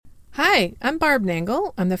Hi, I'm Barb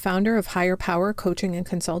Nangle. I'm the founder of Higher Power Coaching and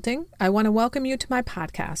Consulting. I want to welcome you to my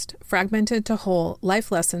podcast, Fragmented to Whole: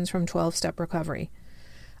 Life Lessons from 12-Step Recovery.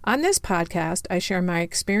 On this podcast, I share my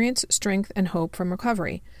experience, strength, and hope from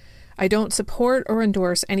recovery. I don't support or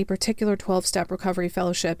endorse any particular 12-Step Recovery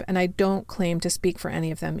Fellowship, and I don't claim to speak for any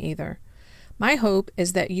of them either. My hope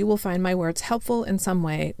is that you will find my words helpful in some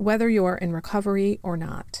way, whether you're in recovery or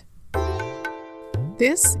not.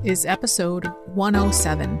 This is episode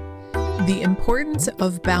 107. The importance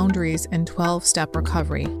of boundaries in 12-step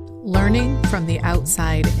recovery, learning from the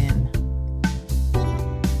outside in.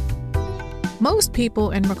 Most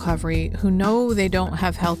people in recovery who know they don't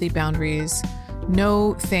have healthy boundaries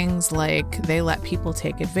know things like they let people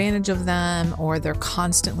take advantage of them, or they're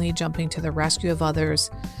constantly jumping to the rescue of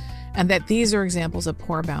others, and that these are examples of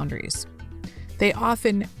poor boundaries. They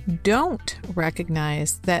often don't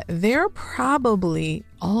recognize that they're probably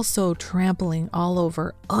also trampling all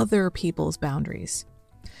over other people's boundaries.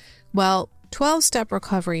 Well, 12-step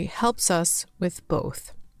recovery helps us with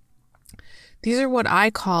both. These are what I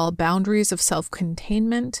call boundaries of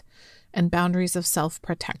self-containment and boundaries of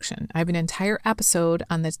self-protection. I have an entire episode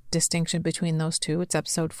on the distinction between those two. It's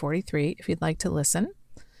episode 43, if you'd like to listen.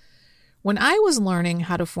 When I was learning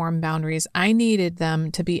how to form boundaries, I needed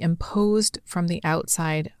them to be imposed from the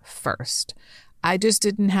outside first. I just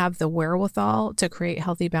didn't have the wherewithal to create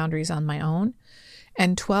healthy boundaries on my own,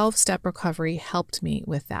 and 12-step recovery helped me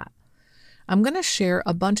with that. I'm going to share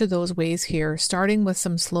a bunch of those ways here, starting with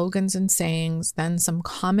some slogans and sayings, then some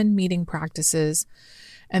common meeting practices,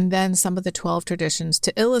 and then some of the 12 traditions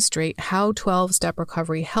to illustrate how 12-step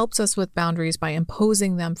recovery helps us with boundaries by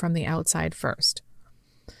imposing them from the outside first.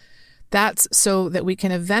 That's so that we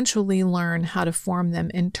can eventually learn how to form them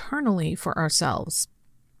internally for ourselves.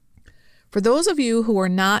 For those of you who are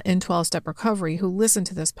not in 12-step recovery who listen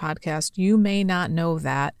to this podcast, you may not know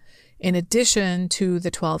that in addition to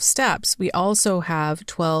the 12 steps, we also have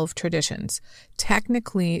 12 traditions.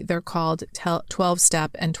 Technically, they're called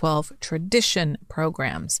 12-step and 12 tradition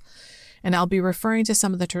programs. And I'll be referring to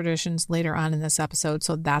some of the traditions later on in this episode,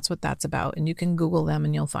 so that's what that's about. And you can Google them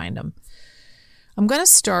and you'll find them. I'm going to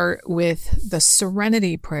start with the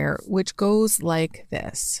serenity prayer, which goes like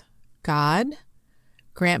this. God,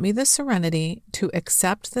 grant me the serenity to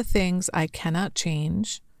accept the things I cannot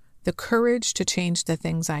change, the courage to change the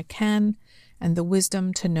things I can, and the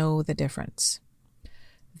wisdom to know the difference.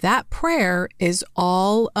 That prayer is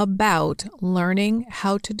all about learning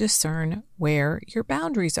how to discern where your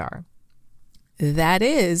boundaries are. That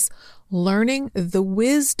is, learning the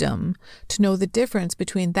wisdom to know the difference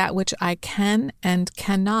between that which I can and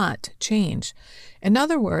cannot change. In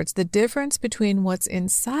other words, the difference between what's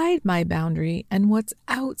inside my boundary and what's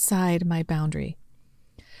outside my boundary.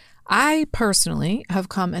 I personally have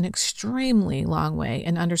come an extremely long way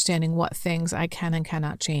in understanding what things I can and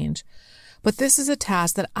cannot change. But this is a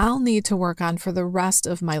task that I'll need to work on for the rest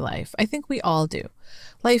of my life. I think we all do.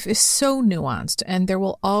 Life is so nuanced, and there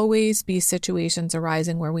will always be situations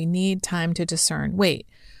arising where we need time to discern, wait,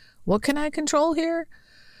 what can I control here?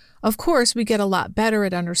 Of course, we get a lot better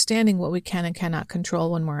at understanding what we can and cannot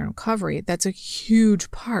control when we're in recovery. That's a huge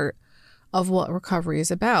part of what recovery is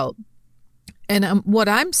about. And what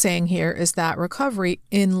I'm saying here is that recovery,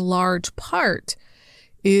 in large part,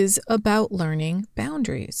 is about learning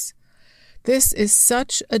boundaries. This is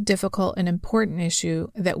such a difficult and important issue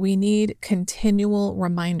that we need continual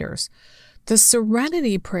reminders. The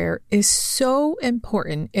serenity prayer is so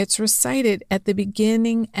important. It's recited at the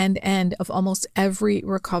beginning and end of almost every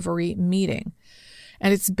recovery meeting.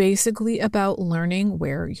 And it's basically about learning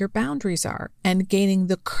where your boundaries are and gaining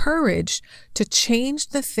the courage to change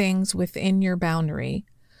the things within your boundary.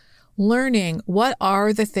 Learning what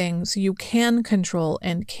are the things you can control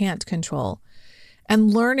and can't control.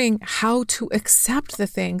 And learning how to accept the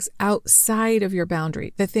things outside of your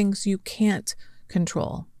boundary, the things you can't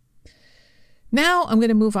control. Now I'm going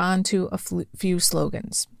to move on to a few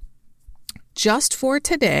slogans. Just for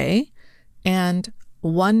today and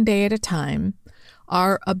one day at a time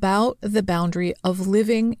are about the boundary of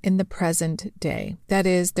living in the present day. That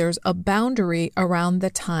is, there's a boundary around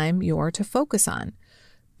the time you're to focus on.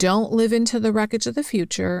 Don't live into the wreckage of the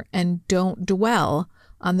future and don't dwell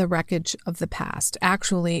on the wreckage of the past.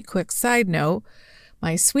 Actually, quick side note,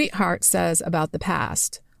 my sweetheart says about the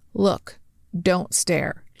past, look, don't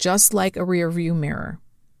stare, just like a rearview mirror.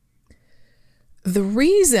 The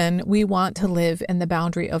reason we want to live in the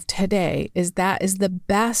boundary of today is that is the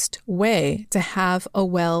best way to have a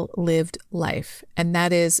well-lived life, and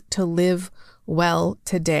that is to live well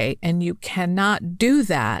today. And you cannot do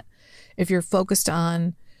that if you're focused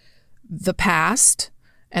on the past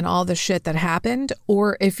and all the shit that happened,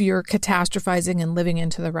 or if you're catastrophizing and living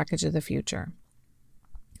into the wreckage of the future.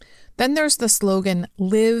 Then there's the slogan,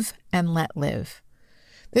 live and let live.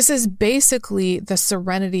 This is basically the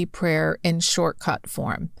serenity prayer in shortcut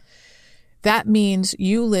form. That means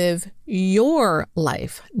you live your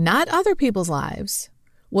life, not other people's lives.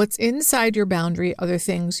 What's inside your boundary are the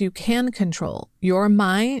things you can control. You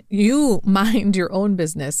mind your own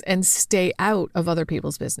business and stay out of other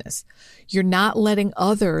people's business. You're not letting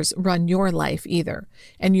others run your life either.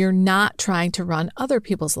 And you're not trying to run other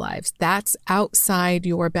people's lives. That's outside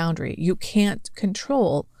your boundary. You can't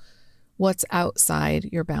control what's outside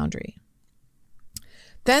your boundary.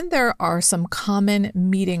 Then there are some common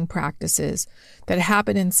meeting practices that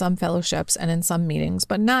happen in some fellowships and in some meetings,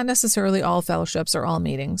 but not necessarily all fellowships or all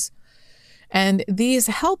meetings. And these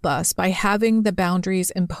help us by having the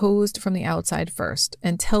boundaries imposed from the outside first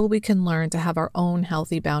until we can learn to have our own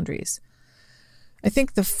healthy boundaries. I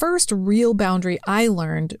think the first real boundary I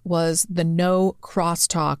learned was the no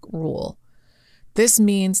crosstalk rule. This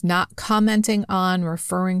means not commenting on,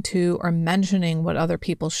 referring to, or mentioning what other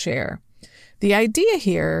people share. The idea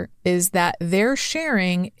here is that their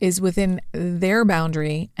sharing is within their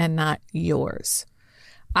boundary and not yours.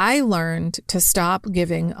 I learned to stop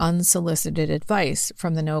giving unsolicited advice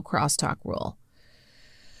from the no crosstalk rule.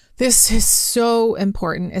 This is so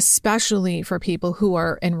important, especially for people who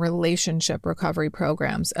are in relationship recovery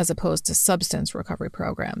programs as opposed to substance recovery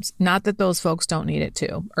programs. Not that those folks don't need it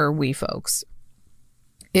too, or we folks.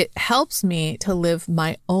 It helps me to live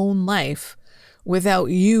my own life without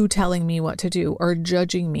you telling me what to do or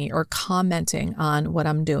judging me or commenting on what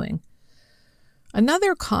I'm doing.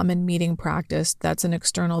 Another common meeting practice that's an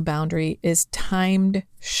external boundary is timed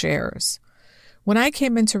shares. When I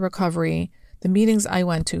came into recovery, the meetings I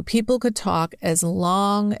went to, people could talk as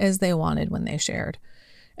long as they wanted when they shared.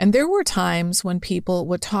 And there were times when people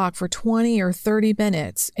would talk for 20 or 30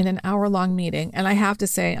 minutes in an hour-long meeting. And I have to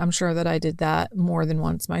say, I'm sure that I did that more than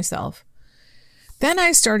once myself. Then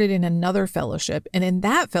I started in another fellowship, and in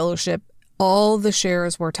that fellowship, all the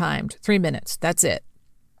shares were timed. 3 minutes, that's it.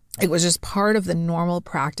 It was just part of the normal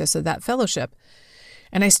practice of that fellowship.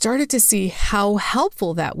 And I started to see how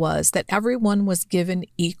helpful that was, that everyone was given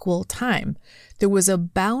equal time. There was a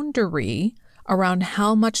boundary around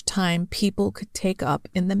how much time people could take up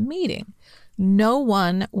in the meeting. No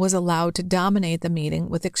one was allowed to dominate the meeting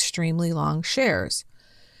with extremely long shares.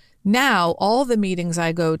 Now, all the meetings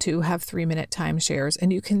I go to have 3-minute timeshares,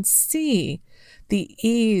 and you can see the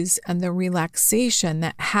ease and the relaxation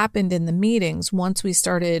that happened in the meetings once we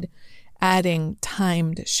started adding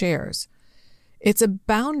timed shares. It's a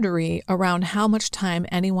boundary around how much time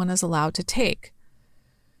anyone is allowed to take.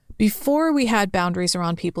 Before we had boundaries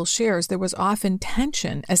around people's shares, there was often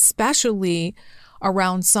tension, especially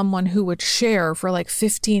around someone who would share for like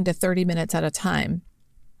 15 to 30 minutes at a time.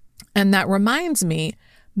 And that reminds me,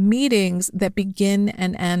 meetings that begin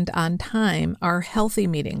and end on time are healthy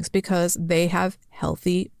meetings because they have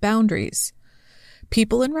healthy boundaries.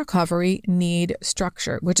 People in recovery need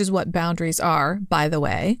structure, which is what boundaries are, by the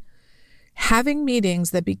way. Having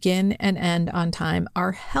meetings that begin and end on time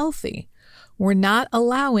are healthy. We're not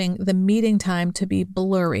allowing the meeting time to be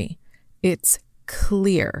blurry. It's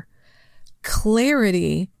clear.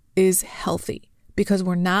 Clarity is healthy because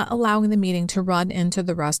we're not allowing the meeting to run into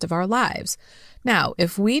the rest of our lives. Now,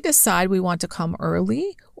 if we decide we want to come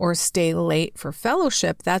early or stay late for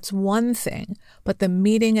fellowship, that's one thing, but the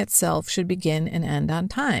meeting itself should begin and end on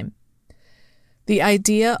time. The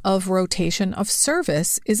idea of rotation of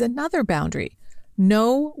service is another boundary.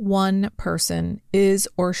 No one person is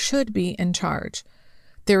or should be in charge.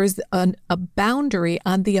 There is a boundary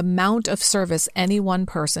on the amount of service any one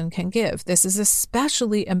person can give. This is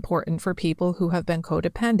especially important for people who have been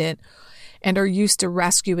codependent and are used to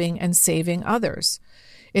rescuing and saving others.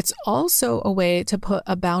 It's also a way to put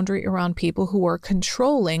a boundary around people who are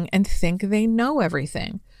controlling and think they know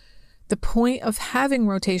everything. The point of having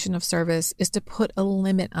rotation of service is to put a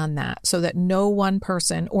limit on that so that no one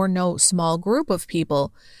person or no small group of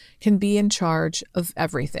people can be in charge of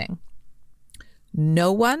everything.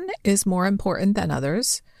 No one is more important than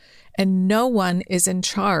others, and no one is in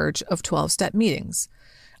charge of 12-step meetings.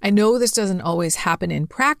 I know this doesn't always happen in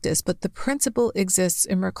practice, but the principle exists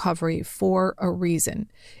in recovery for a reason.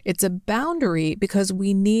 It's a boundary because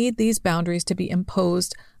we need these boundaries to be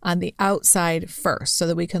imposed on the outside first so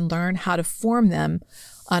that we can learn how to form them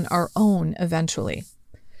on our own eventually.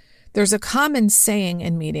 There's a common saying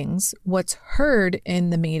in meetings, what's heard in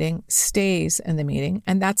the meeting stays in the meeting,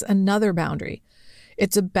 and that's another boundary.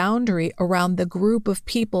 It's a boundary around the group of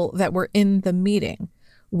people that were in the meeting.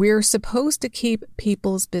 We're supposed to keep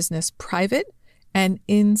people's business private and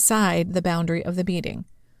inside the boundary of the meeting.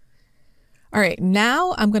 All right,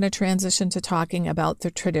 now I'm going to transition to talking about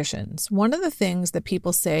the traditions. One of the things that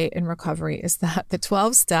people say in recovery is that the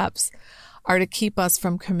 12 steps are to keep us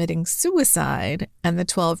from committing suicide, and the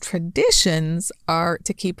 12 traditions are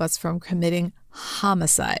to keep us from committing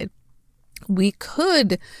homicide. We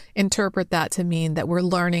could interpret that to mean that we're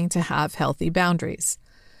learning to have healthy boundaries.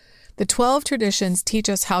 The 12 traditions teach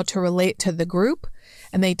us how to relate to the group,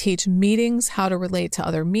 and they teach meetings how to relate to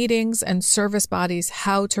other meetings and service bodies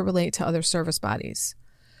how to relate to other service bodies.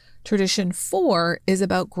 Tradition 4 is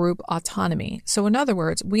about group autonomy. So in other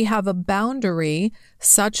words, we have a boundary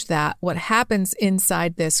such that what happens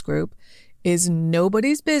inside this group is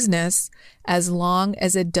nobody's business as long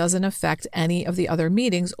as it doesn't affect any of the other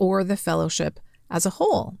meetings or the fellowship as a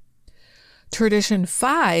whole. Tradition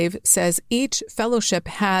 5 says each fellowship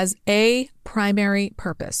has a primary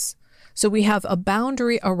purpose. So we have a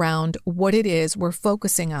boundary around what it is we're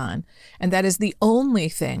focusing on, and that is the only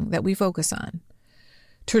thing that we focus on.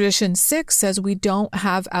 Tradition 6 says we don't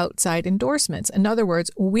have outside endorsements. In other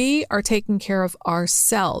words, we are taking care of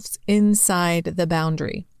ourselves inside the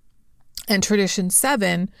boundary. And tradition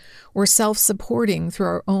 7, we're self-supporting through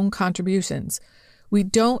our own contributions. We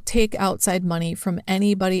don't take outside money from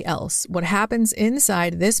anybody else. What happens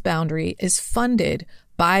inside this boundary is funded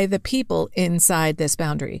by the people inside this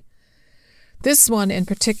boundary. This one in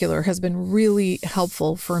particular has been really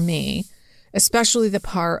helpful for me, especially the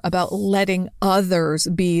part about letting others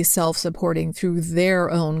be self-supporting through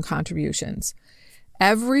their own contributions.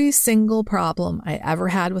 Every single problem I ever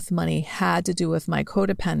had with money had to do with my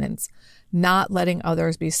codependence, not letting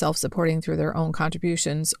others be self-supporting through their own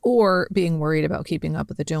contributions or being worried about keeping up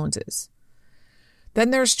with the Joneses.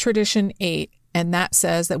 Then there's tradition 8, and that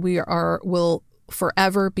says that we will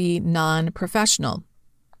forever be non-professional.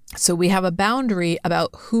 So we have a boundary about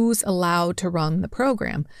who's allowed to run the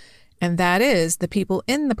program, and that is the people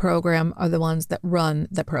in the program are the ones that run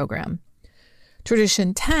the program.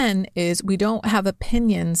 Tradition 10 is we don't have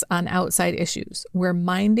opinions on outside issues. We're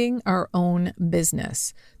minding our own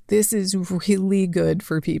business. This is really good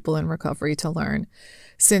for people in recovery to learn,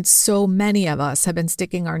 since so many of us have been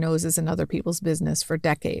sticking our noses in other people's business for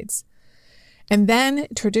decades. And then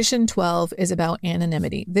tradition 12 is about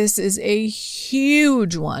anonymity. This is a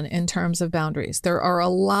huge one in terms of boundaries. There are a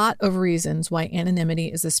lot of reasons why anonymity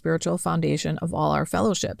is the spiritual foundation of all our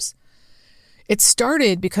fellowships. It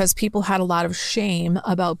started because people had a lot of shame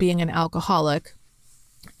about being an alcoholic,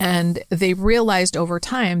 and they realized over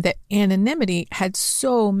time that anonymity had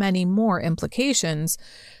so many more implications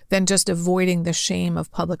than just avoiding the shame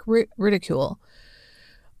of public ridicule.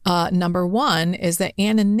 Number one is that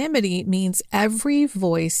anonymity means every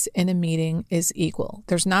voice in a meeting is equal.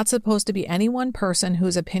 There's not supposed to be any one person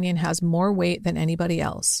whose opinion has more weight than anybody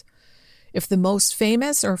else. If the most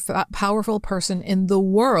famous or powerful person in the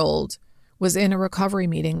world was in a recovery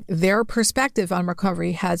meeting, their perspective on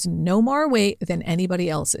recovery has no more weight than anybody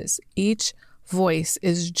else's. Each voice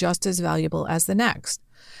is just as valuable as the next.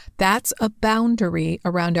 That's a boundary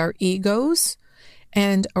around our egos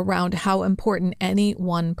and around how important any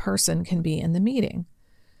one person can be in the meeting.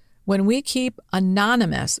 When we keep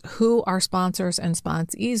anonymous who our sponsors and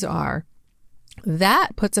sponsees are,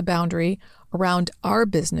 that puts a boundary around our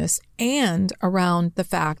business and around the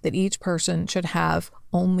fact that each person should have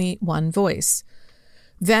only one voice.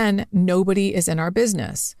 Then nobody is in our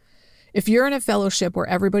business. If you're in a fellowship where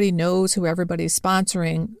everybody knows who everybody's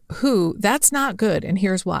sponsoring who, that's not good, and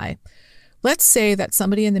here's why. Let's say that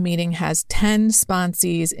somebody in the meeting has 10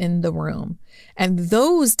 sponsees in the room, and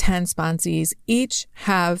those 10 sponsees each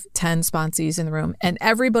have 10 sponsees in the room, and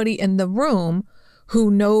everybody in the room who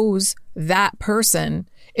knows that person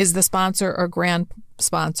is the sponsor or grand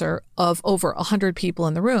sponsor of over 100 people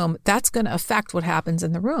in the room. That's going to affect what happens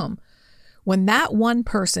in the room. When that one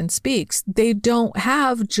person speaks, they don't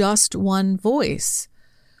have just one voice.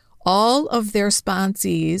 All of their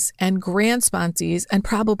sponsees and grand sponsees and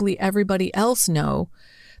probably everybody else know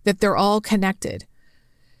that they're all connected.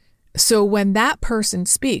 So when that person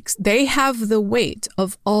speaks, they have the weight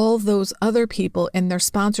of all those other people in their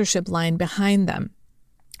sponsorship line behind them.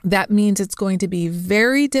 That means it's going to be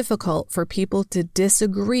very difficult for people to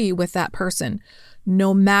disagree with that person,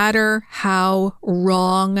 no matter how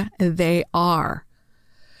wrong they are.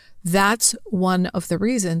 That's one of the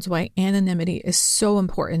reasons why anonymity is so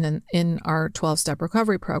important in our 12-step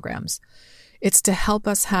recovery programs. It's to help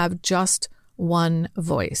us have just one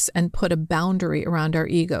voice and put a boundary around our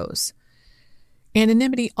egos.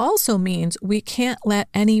 Anonymity also means we can't let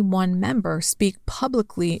any one member speak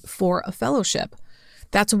publicly for a fellowship.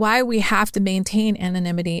 That's why we have to maintain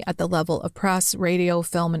anonymity at the level of press, radio,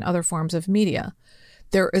 film, and other forms of media.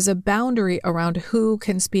 There is a boundary around who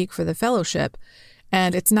can speak for the fellowship,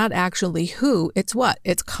 and it's not actually who, it's what?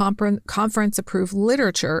 It's conference-approved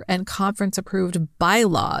literature and conference-approved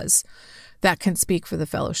bylaws that can speak for the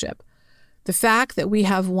fellowship. The fact that we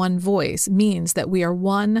have one voice means that we are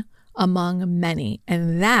one among many,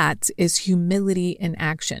 and that is humility in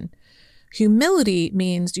action. Humility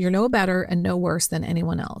means you're no better and no worse than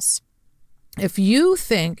anyone else. If you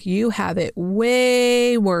think you have it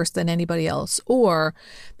way worse than anybody else, or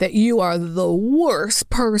that you are the worst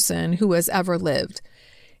person who has ever lived,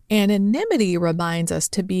 anonymity reminds us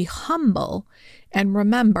to be humble and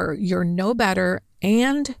remember you're no better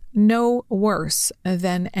and no worse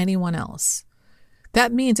than anyone else.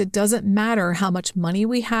 That means it doesn't matter how much money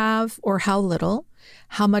we have or how little,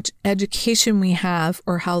 how much education we have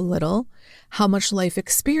or how little, how much life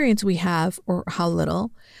experience we have or how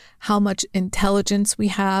little, how much intelligence we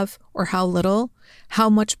have or how little, how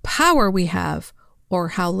much power we have or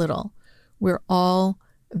how little. We're all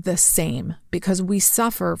the same because we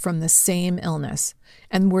suffer from the same illness,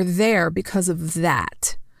 and we're there because of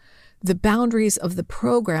that. The boundaries of the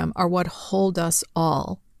program are what hold us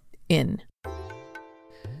all in.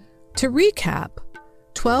 To recap,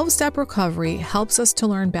 12-Step Recovery helps us to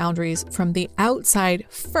learn boundaries from the outside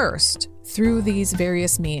first through these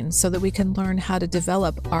various means so that we can learn how to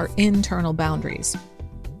develop our internal boundaries.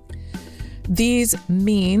 These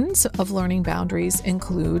means of learning boundaries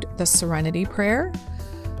include the Serenity Prayer,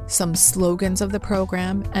 some slogans of the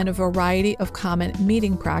program, and a variety of common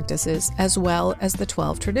meeting practices, as well as the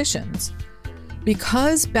 12 traditions.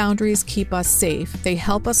 Because boundaries keep us safe, they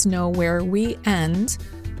help us know where we end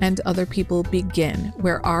and other people begin,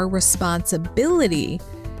 where our responsibility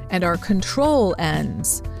and our control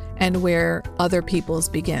ends, and where other people's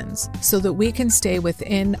begins, so that we can stay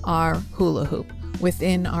within our hula hoop,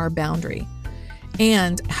 within our boundary,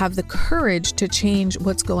 and have the courage to change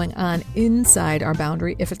what's going on inside our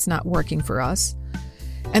boundary if it's not working for us,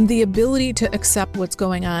 and the ability to accept what's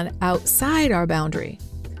going on outside our boundary.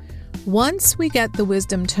 Once we get the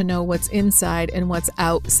wisdom to know what's inside and what's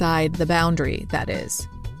outside the boundary, that is.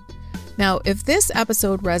 Now, if this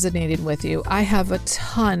episode resonated with you, I have a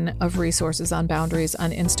ton of resources on boundaries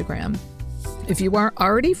on Instagram. If you aren't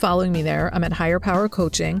already following me there, I'm at Higher Power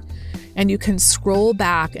Coaching, and you can scroll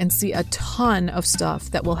back and see a ton of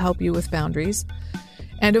stuff that will help you with boundaries.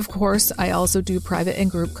 And of course, I also do private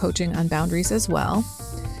and group coaching on boundaries as well.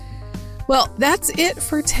 Well, that's it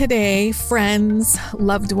for today, friends,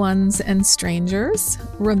 loved ones, and strangers.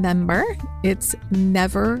 Remember, it's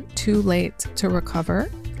never too late to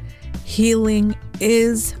recover. Healing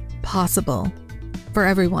is possible for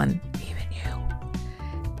everyone, even you.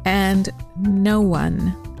 And no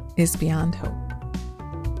one is beyond hope.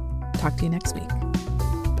 Talk to you next week.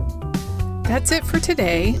 That's it for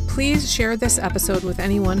today. Please share this episode with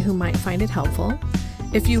anyone who might find it helpful.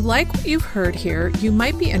 If you like what you've heard here, you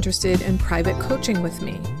might be interested in private coaching with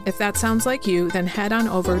me. If that sounds like you, then head on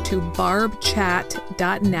over to barbchat.net,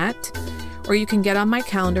 or you can get on my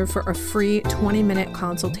calendar for a free 20-minute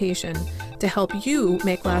consultation to help you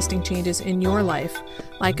make lasting changes in your life,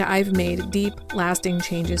 like I've made deep, lasting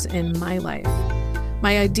changes in my life.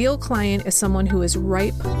 My ideal client is someone who is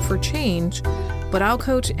ripe for change, but I'll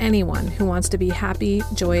coach anyone who wants to be happy,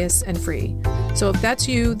 joyous, and free. So if that's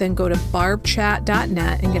you, then go to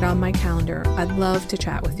barbchat.net and get on my calendar. I'd love to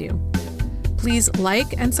chat with you. Please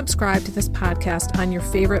like and subscribe to this podcast on your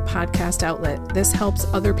favorite podcast outlet. This helps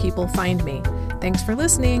other people find me. Thanks for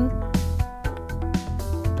listening.